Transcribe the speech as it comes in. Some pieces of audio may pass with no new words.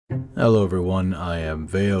Hello everyone, I am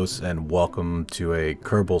Veos and welcome to a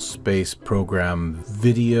Kerbal Space Program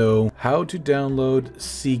video. How to download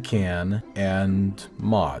CKAN and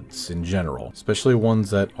mods in general, especially ones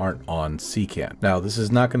that aren't on CKAN. Now this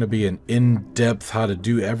is not going to be an in-depth how to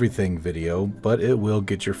do everything video, but it will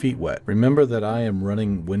get your feet wet. Remember that I am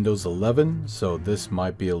running Windows 11, so this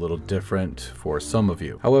might be a little different for some of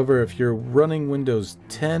you. However, if you're running Windows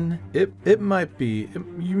 10, you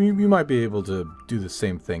might be able to do the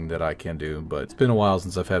same thing that I can do, but it's been a while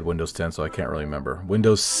since I've had Windows 10, so I can't really remember.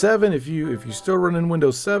 Windows 7, if you're still running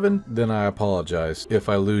Windows 7, then I apologize if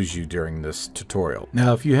I lose you during this tutorial.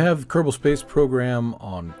 Now, if you have Kerbal Space Program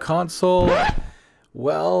on console,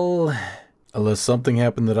 well, unless something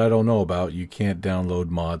happened that I don't know about, you can't download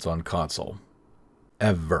mods on console.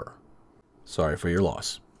 Ever. Sorry for your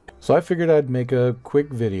loss. So I figured I'd make a quick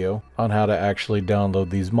video on how to actually download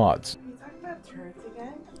these mods.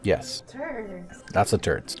 Yes. Turds. That's the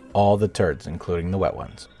turds. All the turds, including the wet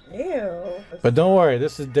ones. Ew. But don't worry,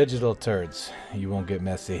 this is digital turds. You won't get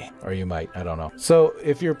messy. Or you might, I don't know. So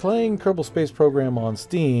if you're playing Kerbal Space Program on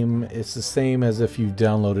Steam, it's the same as if you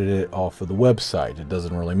downloaded it off of the website. It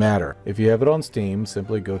doesn't really matter. If you have it on Steam,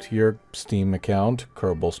 simply go to your Steam account,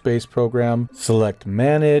 Kerbal Space Program, select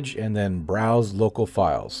Manage, and then Browse Local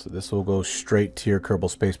Files. This will go straight to your Kerbal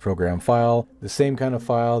Space Program file. The same kind of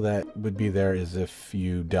file that would be there as if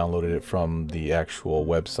you downloaded it from the actual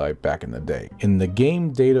website back in the day. In the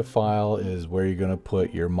game data file is where you're going to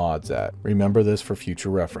put your mods at. Remember this for future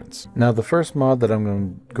reference. Now the first mod that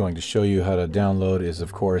I'm going to show you how to download is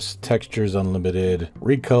of course Textures Unlimited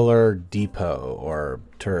Recolor Depot, or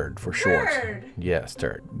Turd for short. Turd. Yes,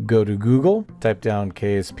 Turd. Go to Google, type down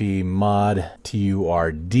KSP mod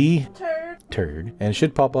TURD. Turd, and it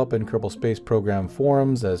should pop up in Kerbal Space Program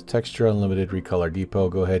forums as Texture Unlimited Recolor Depot.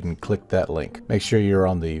 Go ahead and click that link. Make sure you're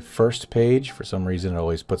on the first page. For some reason it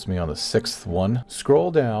always puts me on the 6th one.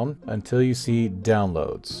 Scroll down until you see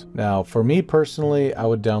downloads. Now for me personally, I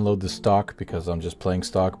would download the stock because I'm just playing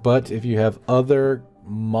stock, but if you have other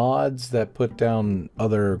mods that put down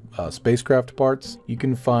other spacecraft parts, you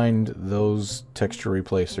can find those texture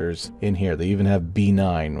replacers in here. They even have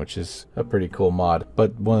B9, which is a pretty cool mod.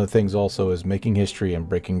 But one of the things also is Making History and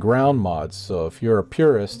Breaking Ground mods. So if you're a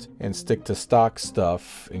purist and stick to stock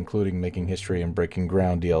stuff, including Making History and Breaking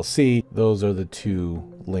Ground DLC, those are the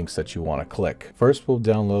two links that you want to click. First, we'll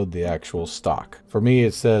download the actual stock. For me,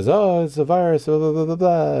 it says, oh, it's a virus, blah, blah, blah, blah,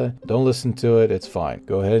 blah. Don't listen to it, it's fine.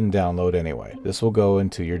 Go ahead and download anyway. This will go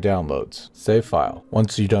into your downloads. Save file.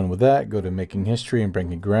 Once you're done with that, go to Making History and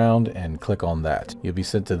Breaking Ground and click on that. You'll be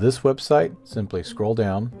sent to this website. Simply scroll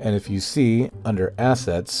down, and if you see under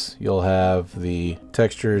Assets, you'll have the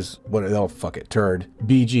textures, Turd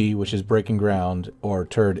BG, which is Breaking Ground, or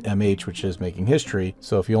Turd MH, which is Making History.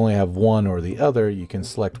 So if you only have one or the other, you can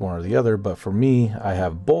select one or the other, but for me, I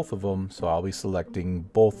have both of them, so I'll be selecting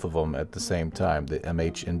both of them at the same time, the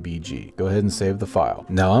MH and BG. Go ahead and save the file.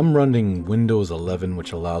 Now I'm running Windows 11,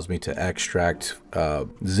 which allows me to extract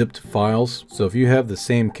zipped files. So if you have the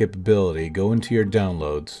same capability, go into your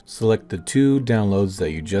downloads, select the two downloads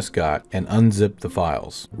that you just got, and unzip the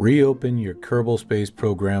files. Reopen your Kerbal Space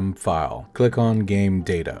Program file. Click on Game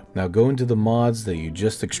Data. Now go into the mods that you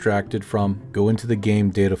just extracted from, go into the game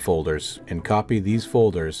data folders, and copy these folders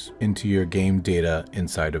into your game data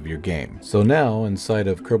inside of your game. So now inside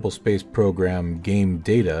of Kerbal Space Program game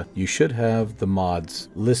data, you should have the mods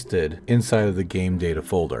listed inside of the game data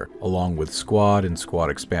folder, along with squad and squad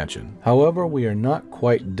expansion. However, we are not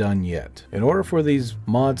quite done yet. In order for these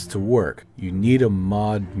mods to work, you need a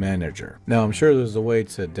mod manager. Now I'm sure there's a way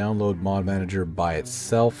to download mod manager by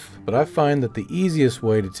itself, but I find that the easiest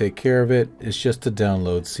way to take care of it is just to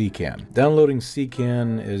download CKAN. Downloading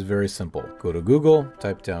CKAN is very simple. Go to Google,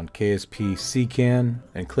 type down KSP CKAN,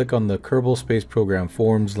 and click on the Kerbal Space Program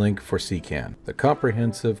forums link for CKAN, the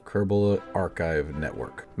Comprehensive Kerbal Archive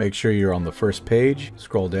Network. Make sure you're on the first page,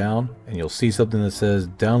 scroll down, and you'll see something that says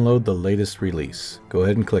download the latest release. Go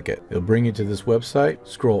ahead and click it. It'll bring you to this website.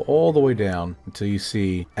 Scroll all the way down until you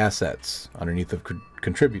see Assets underneath of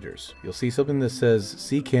Contributors. You'll see something that says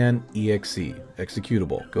CKAN EXE,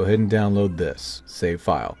 executable. Go ahead and download this. Save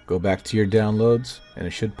file. Go back to your downloads and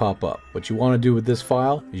it should pop up. What you want to do with this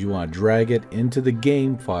file is you want to drag it into the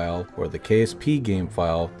game file or the KSP game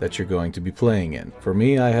file that you're going to be playing in. For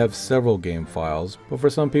me, I have several game files, but for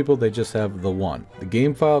some people they just have the one. The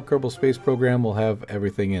game file Kerbal Space Program will have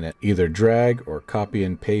everything in it. Either drag or copy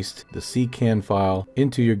and paste the CKAN file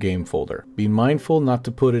into your game folder. Be mindful not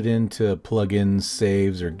to put it into plugins, save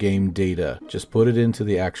saves or game data. Just put it into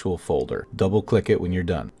the actual folder. Double click it when you're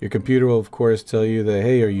done. Your computer will of course tell you that,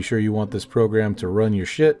 hey, are you sure you want this program to run your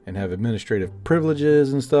shit and have administrative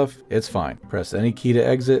privileges and stuff? It's fine. Press any key to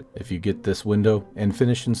exit if you get this window and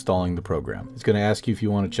finish installing the program. It's going to ask you if you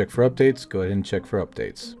want to check for updates. Go ahead and check for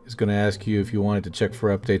updates. It's going to ask you if you wanted to check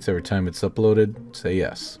for updates every time it's uploaded. Say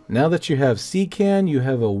yes. Now that you have CKAN, you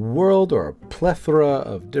have a world or a plethora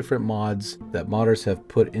of different mods that modders have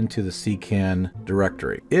put into the CKAN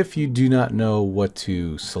directory. If you do not know what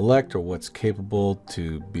to select or what's capable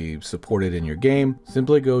to be supported in your game,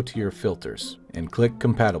 simply go to your filters and click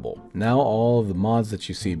compatible. Now all of the mods that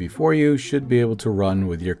you see before you should be able to run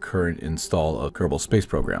with your current install of Kerbal Space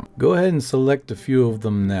Program. Go ahead and select a few of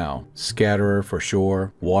them now. Scatterer for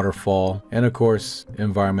sure, waterfall, and of course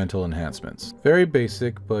environmental enhancements. Very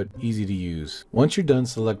basic but easy to use. Once you're done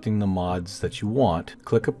selecting the mods that you want,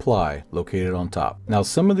 click apply located on top. Now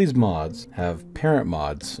some of these mods have parent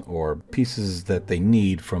mods or pieces that they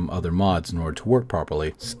need from other mods in order to work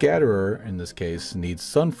properly. Scatterer in this case needs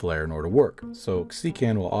Sunflare in order to work. So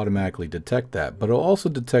CKAN will automatically detect that, but it'll also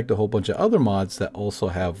detect a whole bunch of other mods that also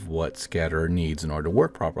have what Scatterer needs in order to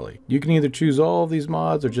work properly. You can either choose all of these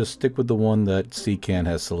mods or just stick with the one that CKAN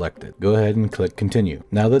has selected. Go ahead and click continue.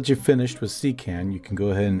 Now that you've finished with CKAN, you can go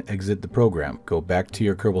ahead and exit the program. Go back to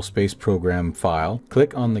your Kerbal Space Program file,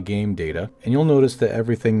 click on the game data, and you'll notice that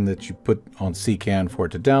everything that you put on CKAN for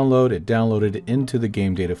it to download, it downloaded into the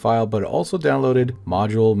game data file, but it also downloaded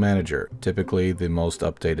Module Manager, typically the most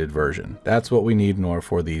updated version. That's what we need in order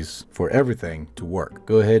for everything to work.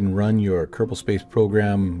 Go ahead and run your Kerbal Space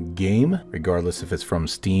Program game, regardless if it's from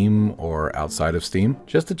Steam or outside of Steam,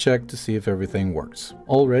 just to check to see if everything works.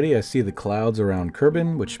 Already I see the clouds around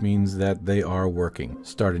Kerbin, which means that they are working.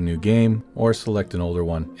 Start a new game or select an older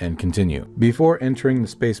one and continue. Before entering the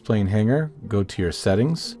spaceplane hangar, go to your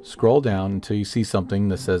settings, scroll down until you see something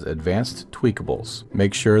that says Advanced Tweakables.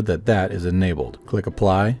 Make sure that that is enabled. Click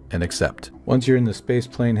apply and accept. Once you're in the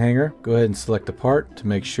spaceplane hangar, go ahead and select a part to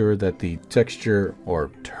make sure that the texture or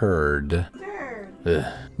turd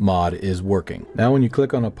mod is working. Now when you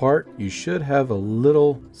click on a part, you should have a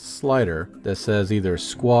little slider that says either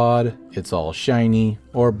squad, it's all shiny,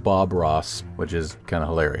 or Bob Ross, which is kind of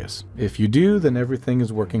hilarious. If you do, then everything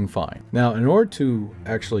is working fine. Now in order to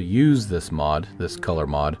actually use this mod, this color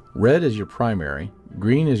mod, red is your primary,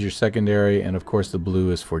 green is your secondary, and of course the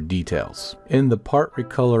blue is for details. In the part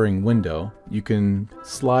recoloring window, you can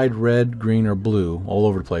slide red, green, or blue all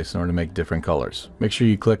over the place in order to make different colors. Make sure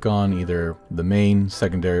you click on either the main,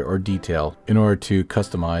 secondary, or detail in order to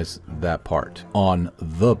customize that part on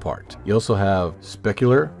the part. You also have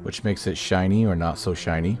specular, which makes it shiny or not so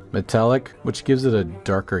shiny, metallic, which gives it a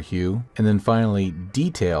darker hue, and then finally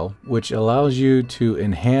detail, which allows you to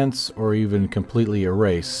enhance or even completely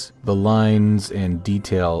erase the lines and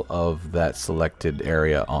detail of that selected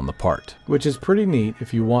area on the part, which is pretty neat.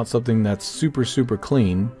 If you want something that's super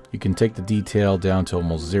clean, you can take the detail down to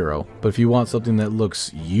almost 0. But if you want something that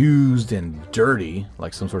looks used and dirty,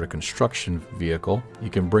 like some sort of construction vehicle, you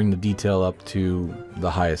can bring the detail up to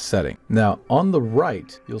the highest setting. Now on the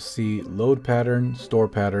right, you'll see load pattern, store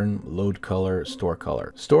pattern, load color, store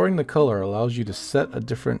color. Storing the color allows you to set a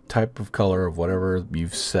different type of color of whatever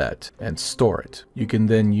you've set and store it. You can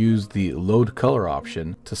then use the load color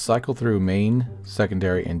option to cycle through main,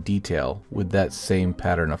 secondary, and detail with that same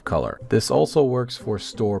pattern of color. This also works for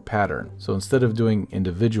store pattern. So instead of doing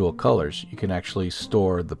individual colors, you can actually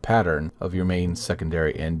store the pattern of your main,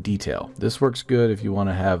 secondary, and detail. This works good if you want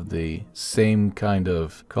to have the same kind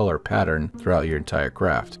of color pattern throughout your entire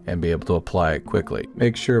craft and be able to apply it quickly.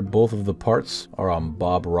 Make sure both of the parts are on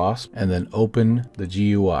Bob Ross and then open the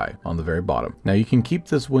GUI on the very bottom. Now you can keep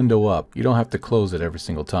this window up. You don't have to close it every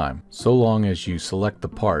single time, so long as you select the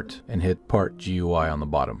part and hit part GUI on the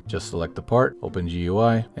bottom. Just select the part, open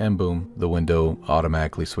GUI, and boom, the window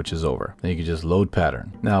automatically switches over. Then you can just load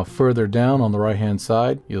pattern. Now further down on the right hand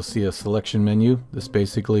side, you'll see a selection menu. This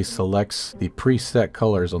basically selects the preset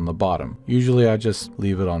colors on the bottom. Usually I just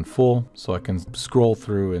leave it on full so I can scroll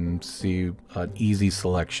through and see an easy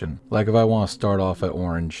selection. Like if I want to start off at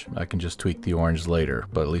orange, I can just tweak the orange later,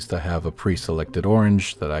 but at least I have a pre-selected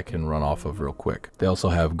orange that I can run off of real quick. They also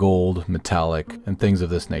have gold, metallic, and things of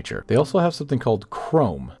this nature. They also have something called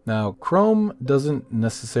chrome. Now chrome doesn't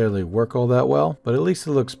necessarily work all that well, but at least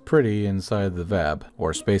it looks looks pretty inside the VAB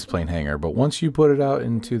or spaceplane hangar, but once you put it out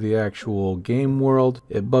into the actual game world,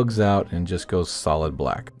 it bugs out and just goes solid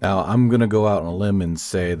black. Now I'm gonna go out on a limb and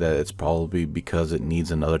say that it's probably because it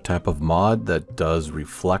needs another type of mod that does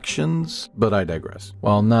reflections, but I digress.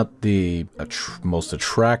 While not the most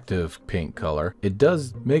attractive paint color, it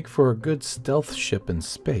does make for a good stealth ship in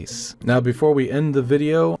space. Now before we end the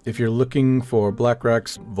video, if you're looking for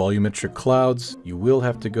Blackrack's Volumetric Clouds, you will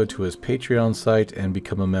have to go to his Patreon site and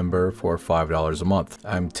become a member for $5 a month.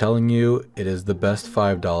 I'm telling you, it is the best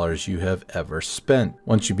 $5 you have ever spent.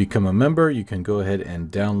 Once you become a member, you can go ahead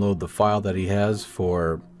and download the file that he has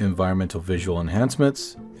for environmental visual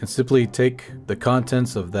enhancements and simply take the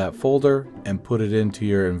contents of that folder and put it into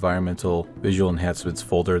your environmental visual enhancements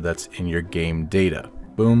folder that's in your game data.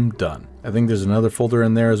 Boom, done. I think there's another folder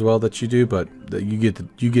in there as well that you do, but you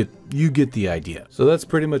get the idea. So that's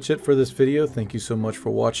pretty much it for this video. Thank you so much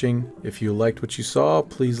for watching. If you liked what you saw,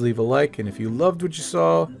 please leave a like, and if you loved what you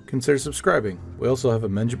saw, consider subscribing. We also have a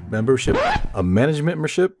membership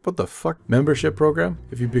program.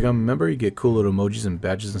 If you become a member, you get cool little emojis and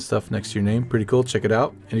badges and stuff next to your name. Pretty cool. Check it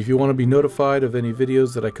out. And if you want to be notified of any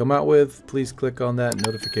videos that I come out with, please click on that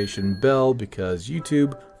notification bell, because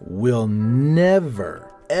YouTube will never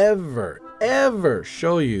ever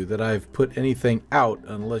show you that I've put anything out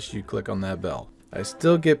unless you click on that bell. I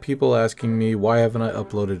still get people asking me why haven't I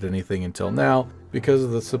uploaded anything until now, because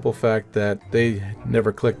of the simple fact that they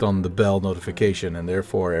never clicked on the bell notification, and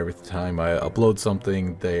therefore every time I upload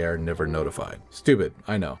something they are never notified. Stupid,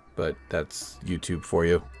 I know, but that's YouTube for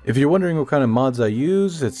you. If you're wondering what kind of mods I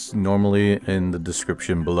use, it's normally in the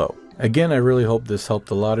description below. Again, I really hope this helped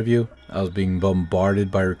a lot of you. I was being bombarded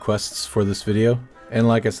by requests for this video. And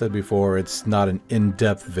like I said before, it's not an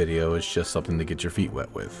in-depth video, it's just something to get your feet wet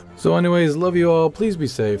with. So anyways, love you all, please be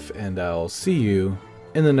safe, and I'll see you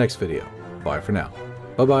in the next video. Bye for now.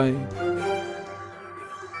 Bye-bye.